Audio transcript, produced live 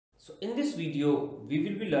So in this video, we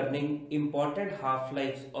will be learning important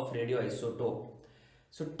half-lives of radioisotope.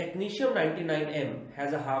 So technetium-99m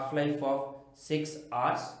has a half-life of 6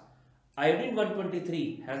 hours.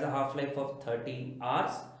 Iodine-123 has a half-life of 13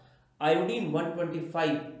 hours.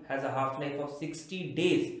 Iodine-125 has a half-life of 60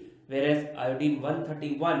 days, whereas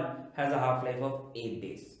iodine-131 has a half-life of 8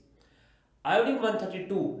 days.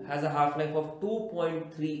 Iodine-132 has a half-life of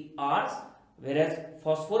 2.3 hours, whereas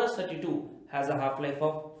phosphorus-32 has a half-life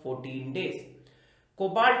of 14 days.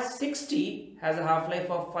 Cobalt-60 has a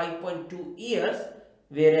half-life of 5.2 years,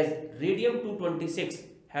 whereas radium-226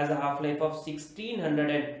 has a half-life of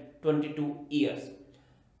 1622 years.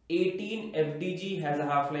 18-FDG has a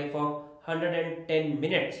half-life of 110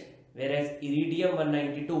 minutes, whereas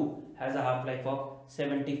iridium-192 has a half-life of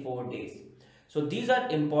 74 days. So these are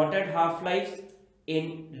important half-lives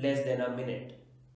in less than a minute.